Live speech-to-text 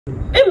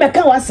e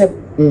meka wasem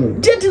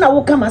did na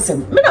wo come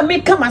asem me na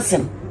me come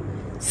asem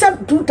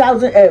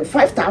 2000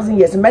 5000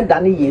 years me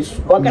dan years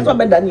o ka so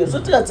me dan years so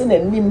ti na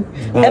nim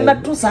e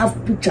meto sa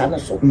picture na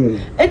so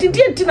e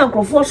did na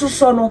nkrofo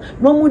so no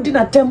no mu di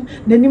na tem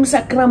na nim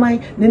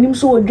sakraman na nim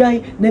so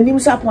odwan na nim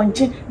sa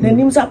ponche na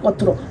nim sa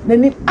potro na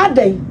nim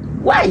adai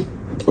why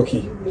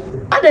okay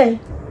adai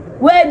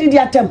where did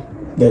you tem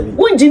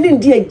wonji ni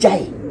ndi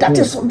ajai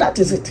that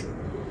is it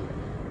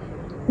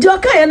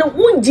Jokai and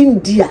wonji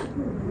ndia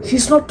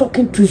she's not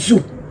talking to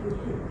you.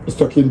 He's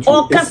talking to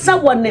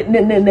Okasa one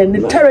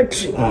the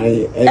territory.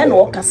 And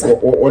Okasa.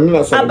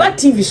 About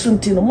TV soon,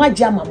 no, my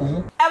jama.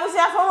 I was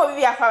here for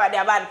we are covered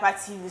about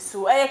TV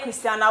so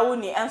Christiana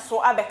Awuni and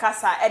so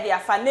Abekasa at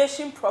the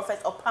nation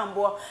prophet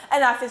Opambour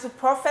and after to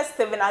prophet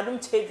Stephen Adom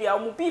Chedria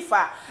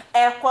Mubifa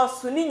air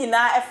course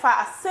Sunina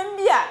Efa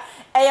Assembia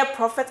air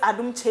prophet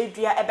Adom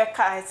Chedria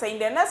Ebeka saying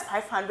the next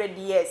 500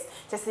 years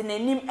just in a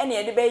name any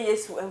other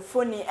yesu and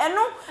funny and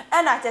no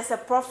and I just a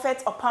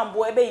prophet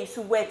Opambour ebe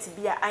yisu where to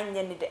be a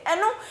onion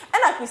and no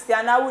and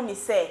Christiana Awuni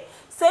say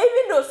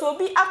even though so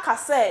be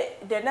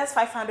akase the next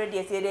 500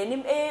 years the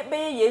name be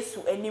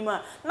yesu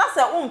anima na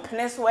say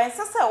umpene so en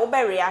say obe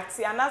react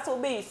and na say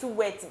obe yisu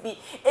where to be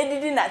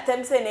edidi na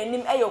tem say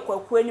nanim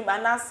eyokwaku anim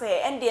ana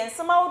say en de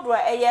ensema wodo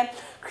eye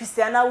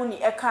Christiana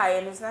Awuni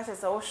ekaye no na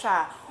say wo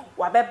hwa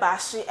wabeba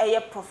hye eye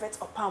prophet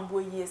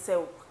Opambour ye say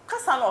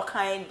kasa na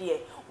okan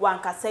de wan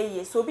kasa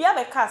ye so bia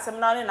be ka asem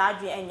na na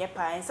adwen enye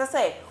pa en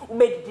say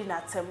ubedidi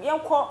na tem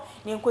yenko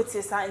ne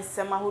nkotie sa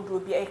nsema hodo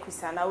bi e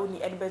Christiana Awuni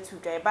edbetu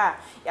dweba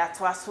ya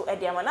to aso e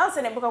de ama na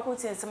say ne beka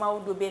kotie nsema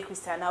hodo bi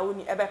Christiana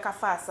Awuni ebeka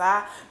fa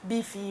sa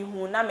bifi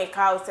hu na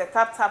meka o say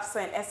tap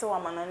send ese wa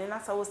manone na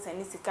sa wo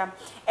send sika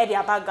e de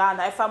abaga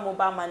na efa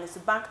mobile money so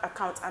bank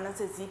account and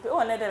say zip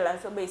o na de lan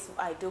so be so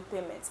Adom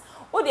payment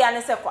o de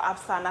ane say ko app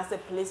store na say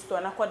Play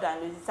Store na ko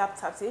download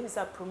tap say be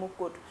sa promo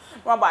code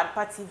no about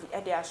party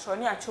e de asho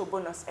ni acho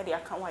bonus e de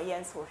account wa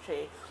yen so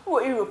hwe wo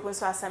Europe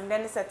so asem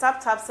then say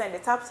tap send the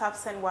tap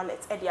send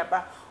wallet e de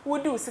aba wo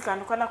do sika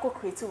no na ko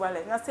create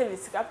wallet na say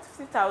sika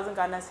 50,000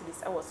 Ghana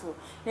cedis e wo so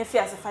na fi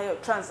as fire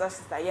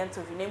transactions that yen to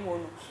name no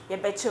ye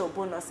be che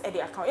bonus e de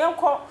account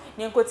yenko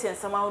ne nko tie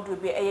nsama wo do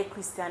be e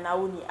Christiana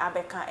Awuni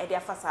abeka e de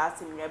afa sa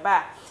asem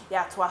reba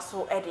ya to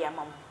aso e de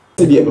amam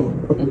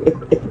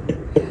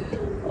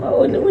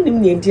oh, no, we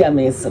didn't need to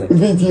answer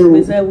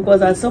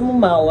because I some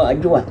my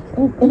Duah,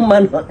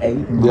 man,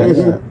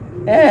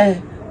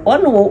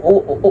 one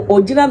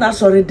original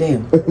sorry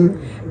them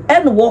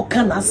and walk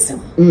can ask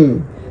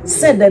him.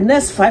 Said the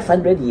next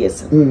 500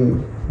 years,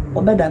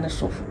 or better than a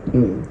sofa.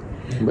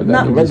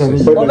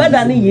 Over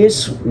than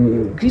yesu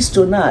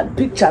Christiana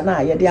picture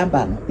na ye de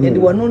aban ye de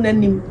wono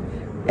nanim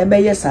e be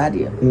ye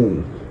saade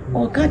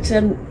o ka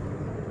chem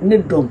ne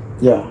dom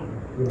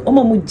o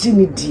ma mu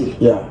gini die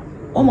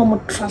o ma mu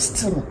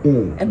trust no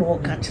e no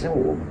ka kire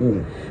wo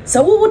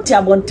so wo wuti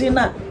abonte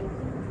na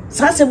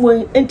sase mo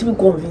entimi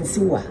convince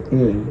wa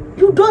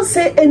you don't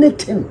say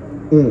anything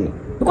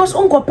because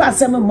unko pa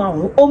asem ma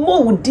o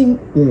mo wudin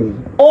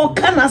o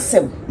kana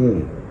asem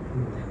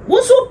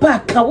wo so pa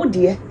ka wo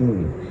de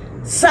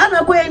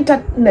sana go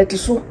internet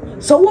so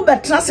wo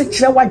betra se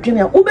kire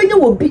wadwene wo benya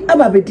wo bi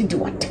aba bedidi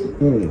wate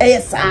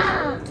yes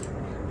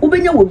wo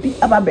benya wo bi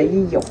aba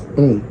beyiyo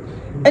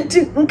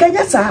enti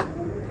nkanya sa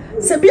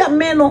se bia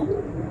me no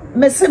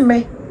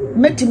meseme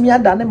metimi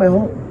adane me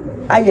ho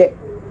aye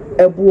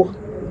ebuo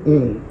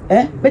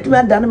metimi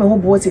adane me ho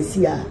buo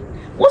sesia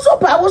wo so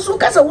pa wo so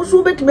kasa wo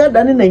so betimi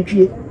adane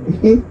nantwie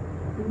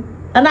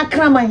ana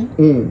kraman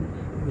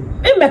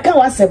e meka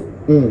wasem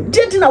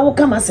did na wo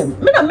kama asem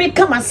me na me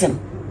kama asem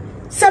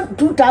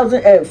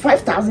 2000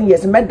 5000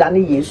 years me dan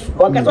years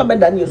o ka so me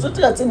dan years so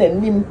ti na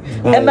nim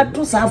e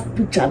meto sa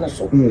picture na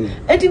so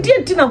e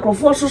did na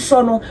nkrofo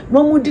so no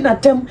no mu di na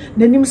tem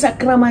na nim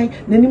sakraman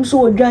na nim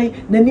so odwan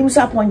na nim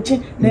sa ponche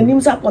na nim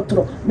sa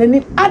potro na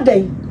nim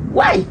adai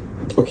why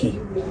okay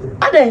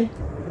adai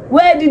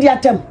where did you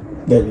tem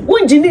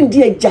wonji ni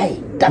ndi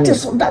ajai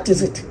that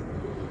is it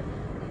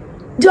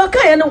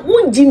Jokai and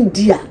wonji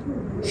ndia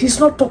she's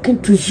not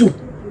talking to you.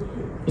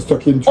 He's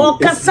talking to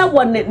Okasa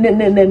one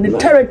the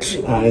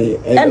territory.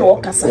 And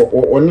Okasa.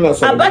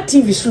 About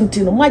TV soon,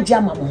 no, my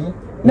jama.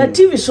 Na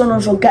TV soon on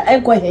Sonka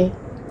Enko he.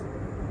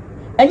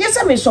 And yes,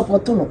 I may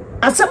support no.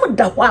 As some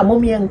Duah,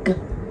 Mumianka.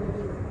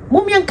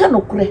 Mumianka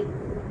no cre.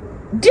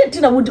 Dear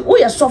Tina would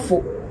we are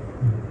sofo.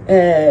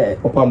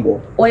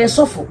 Opambour. Or a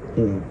sofo.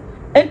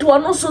 And to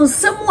an also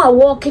somewhere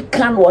walking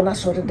can one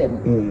as sort of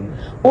them.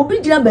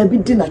 Obidia baby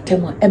dinner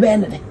tema, a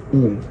benede.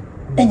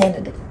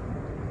 And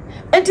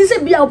and to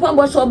say, be our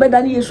Opambour so better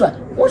than you.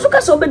 What's so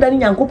so better than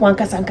Yankopon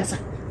Casancasa?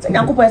 Say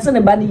Yankopa is a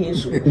banny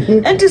yesu.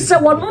 And to say,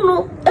 one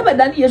no, ever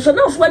than you, so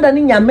now swear than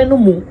in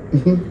Yamenu.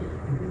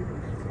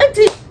 And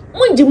to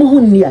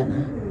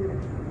Munjimuhuniana.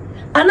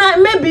 And I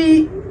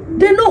maybe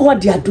they know what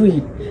they are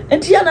doing.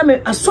 And Tiana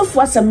me a soft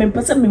was a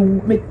member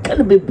me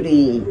can be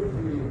brave.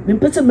 Me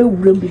person me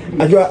will be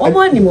brave. I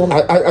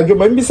do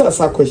my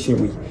Mr.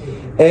 question.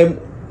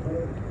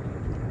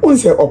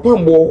 Once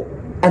Opambour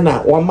and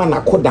one man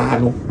a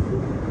codano.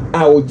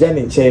 a o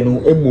jane nche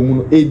no emom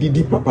no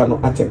edidi papa no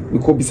atem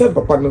because beside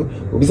papa no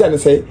obisa ne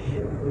say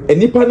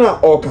enipa na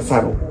o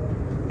kasa no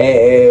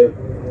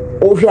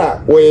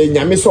ohwa we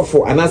nyame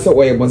sofo anase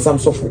we bonsam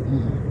sofo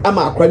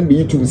ama akra no be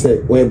YouTube say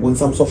we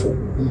bonsam sofo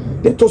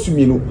the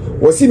tosumi no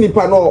wosi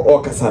nipa no o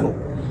kasa no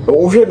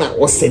ohwe na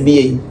osede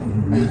yi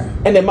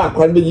ene ma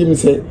akra no be yim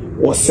say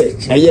wose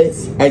eye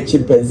a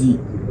chimpanzee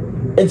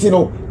enti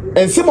no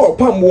ensem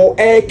Opambour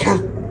eka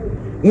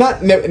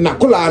na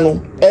kola no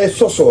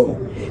soso no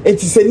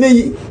enti se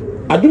neyi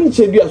Adom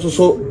chedu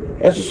asoso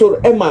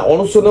ema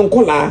ono so no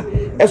kola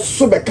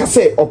eso be ka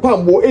say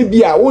Opambour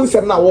ebia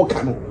wonsem na wo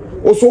ka no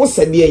oso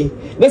osede yi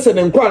na se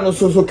ne nkra no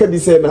so ka di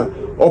se na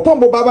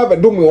Opambour baba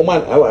be dom wo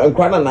man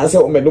nkra na se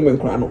o me dom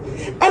nkra no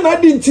ana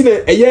adi nti na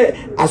eye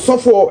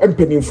asofo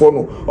empanimfo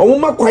no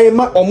omuma kwaye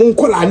ma omun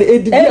kola na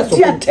edidi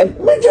asofo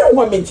meje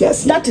ho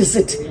mentiasi that is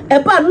it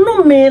eba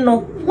no me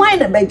no why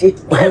na beje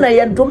why na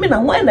ye dom na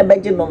why na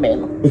beje no me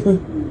no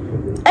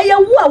eye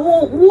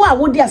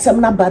wo di asem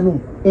na ba no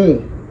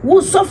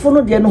wo sofo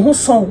no de no ho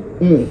son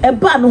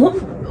eba no ho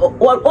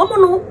omo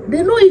no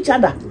they know each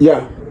other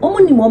yeah omo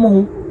ni mo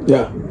ho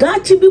yeah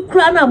dachi bi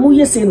kra na mo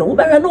yese no wo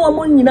be no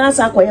omo nyina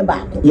sa akoye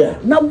ba yeah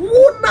na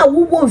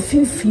wo wo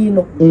fifi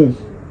no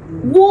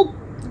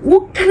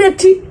wo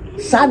create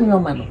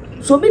sanyoma no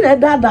so bi na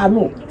dada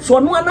no so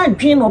no ana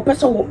dwen no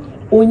pese wo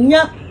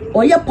onya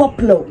oye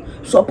popular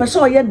so pese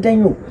oye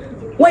denyo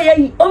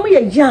why omo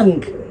ye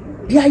young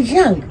they are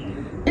young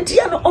enti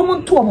ya no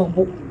omo to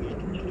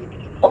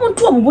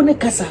omo ne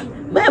kasa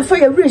ma fa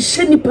ye re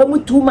hye nipa mu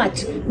too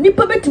much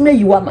nipa betime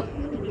yiwama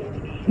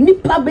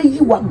nipa be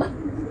yiwama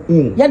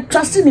ya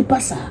trust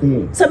nipa sa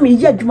say me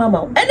ye adwuma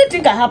ma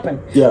anything can happen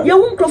ye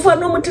hu microphone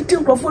no mutiti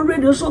microphone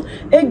radio so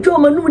edwo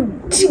ma no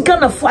tiga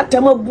na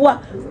fatama bua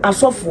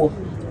asofo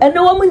ene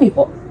wo mu ni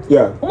ho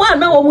mo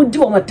ana wo mu di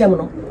wo matem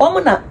no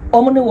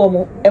omo ne wo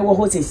mu e wo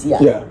ho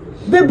sesia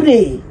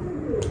bebre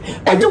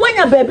and when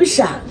your baby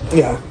sha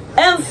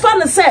and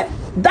fun say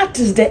that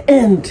is the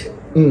end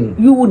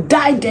you will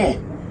die there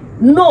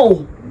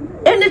no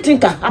anything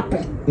can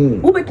happen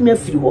who bet me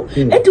free ho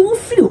and you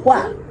free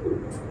ho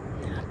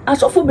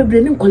asofo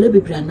bebre ni nkole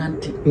bebre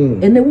anante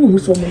ene wu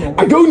so mo no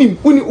adonim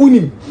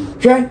unim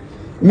hwe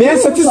me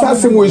asati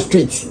asem we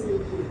street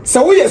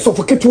sa wo ye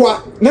sofo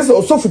ketwa na se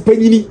osofo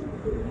panyini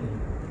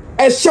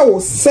e hyew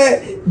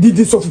se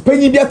didi sofo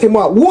panyini bi atemu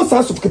a wo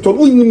sa sofo ketwa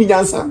unim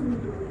nyansa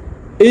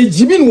e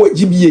jimin wo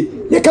jibie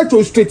ye ka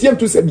to street yem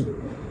to sabi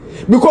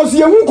because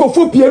ye hu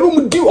kofo pie no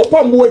mu di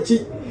Opambour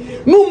achi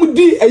no mu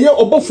di eye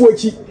obofo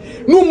achi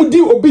no mu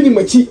di obinim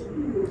achi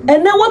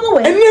and now one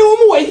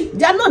way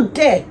they are not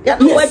there they are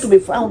nowhere to be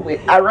found with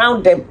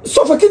around them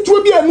so for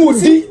kitwa bi anu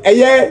di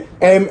eye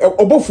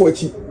obofo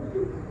achi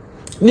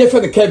ne fe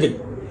the Kevin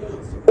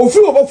ofi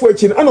obofo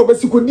achi na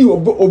obesiko di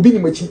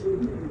obinim achi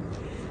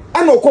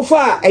ana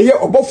okofa eye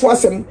obofo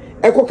asem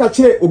ekoka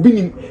kire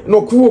obinim na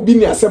okwo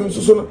obini asem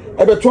so no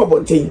ebeto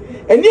abonten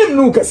enim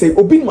nu ka say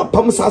obinim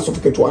apam sa so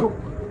kitwa no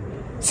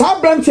sa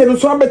branche no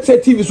so abete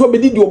TV so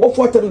obedi di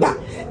obofo tenda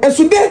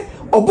eso de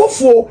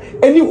obofo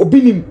eni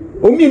obinim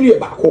omienu ye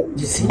baako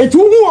eti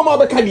hu o ma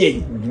be ka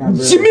de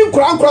jimi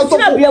nkura so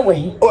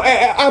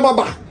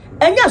amaba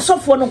enya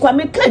sofo no kwa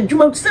me ka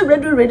djuma say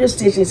radio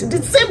stations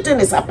the same thing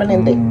is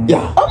happening there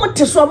yeah omo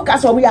te so omo ka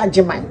so omo ya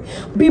agiman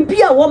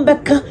bibia won be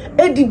ka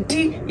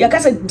edidi ya ka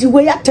say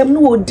diwe ya tem no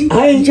odi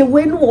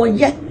jewe no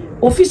oye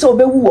office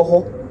obewu wo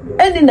ho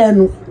eni na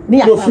anu ni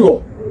ya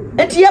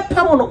eti ye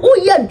pam no o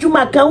ye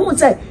djuma kan hu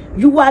say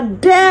you are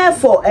there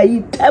for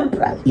a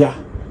temporary yeah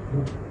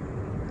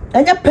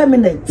and you're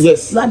permanent.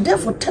 Yes. You are there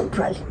for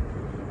temporarily.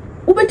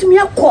 Ubetimi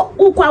akọ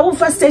ukwa wo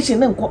first station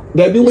na nko.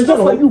 There be we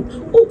for you.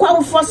 Ukwa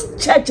wo first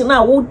church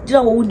na wo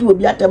dira wo di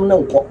obi atem na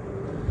nko.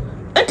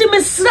 Enti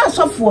me sra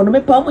sofo no me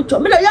pa mo cho.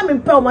 Me da ya me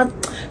pa mo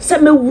se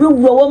me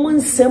wurawura wo mo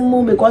nsem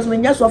mu because me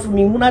nya sofo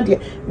me huna de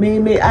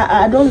me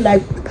I don't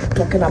like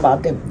talking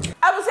about them.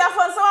 Abusia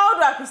fon so wo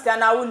do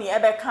Christiana Awuni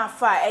ebe kan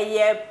fa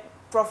eye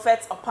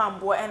Prophet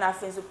Opambour and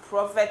afenso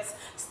Prophet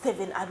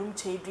Stephen Adom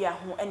Kyei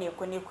ho ene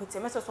ekone ekote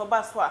meso so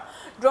ba so a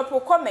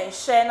drop comment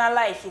share na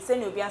like say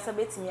ne obi ansa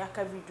betimi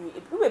aka video e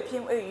be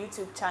pm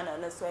YouTube channel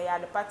na so ya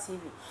Adepa TV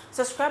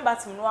subscribe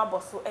button no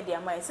aboso e de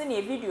amai say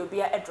ne video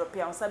bia e drop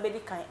ya ansa bedi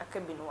kan aka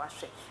bi no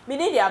ahwe me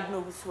ne dia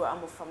abno bisu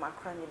amofa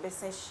makra ne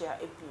besen share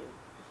e bio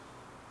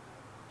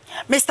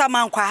Mr.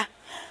 Mankwa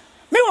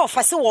me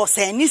office was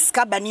any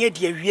scabania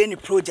de awie ni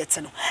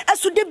project no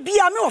eso de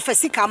bia me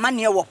office ka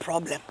mane wo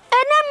problem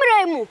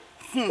enemremu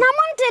na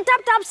monte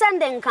tap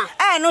sending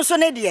kan no so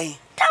ne de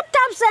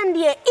tap send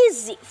here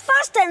easy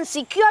fast and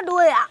secured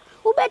way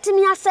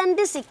ubetimi send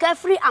this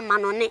free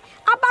amanone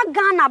aba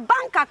Ghana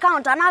bank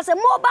account and as a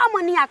mobile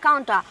money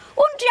account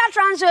untia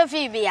transfer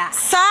fee bia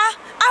sa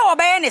awo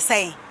be ne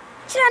say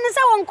kire ne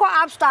se won ko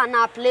App Store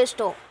na Play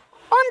Store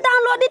on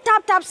download the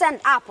tap send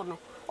app no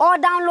or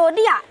download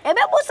ya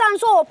ebebu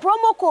sanso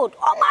promo code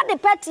o ma de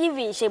pet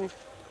TV nshim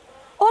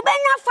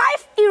obenya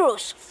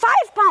 €5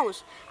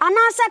 £5 and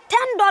answer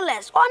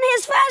 $10 on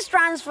his first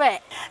transfer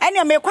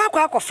ene me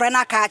kwa akofre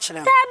na ka akire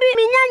tabi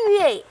minya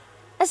nwie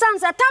Esan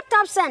say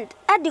tap send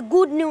at the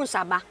good news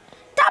aba.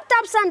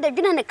 Tap send the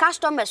giving the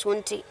customers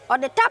wanti or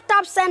the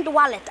tap send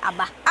wallet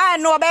aba. I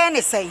know be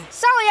any say.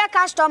 So your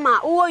customer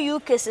who you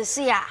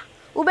kesi a.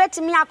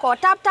 Ubetimi akọ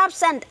tap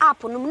send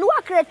app no no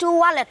create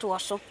wallet wo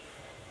so.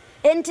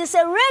 Enti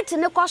se rate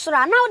ne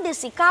kosora now the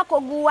sika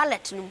kogu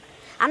wallet no.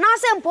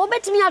 Anase mpo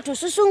ubetimi atu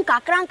susu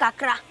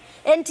nkakra.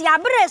 Enti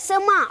abre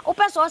sem a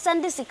opeso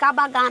send sika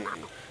ba Ghana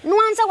no. No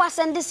anse wa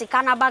send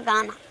sika na ba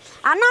Ghana.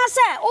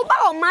 Anase oba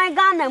o my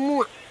Ghana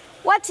mu a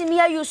watimi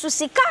use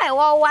sika e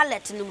wo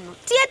wallet no no.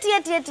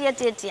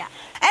 Tie.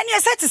 And you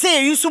said to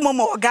say you use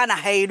momo Ghana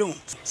hey no.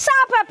 Sa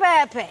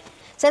pepe.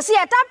 Se see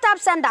tap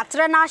send that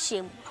trainer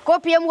shim.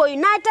 Kopiem wo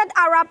United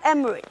Arab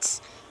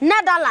Emirates,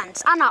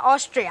 Netherlands and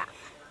Austria.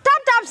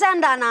 Tap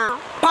send na.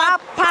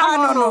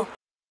 Papa no.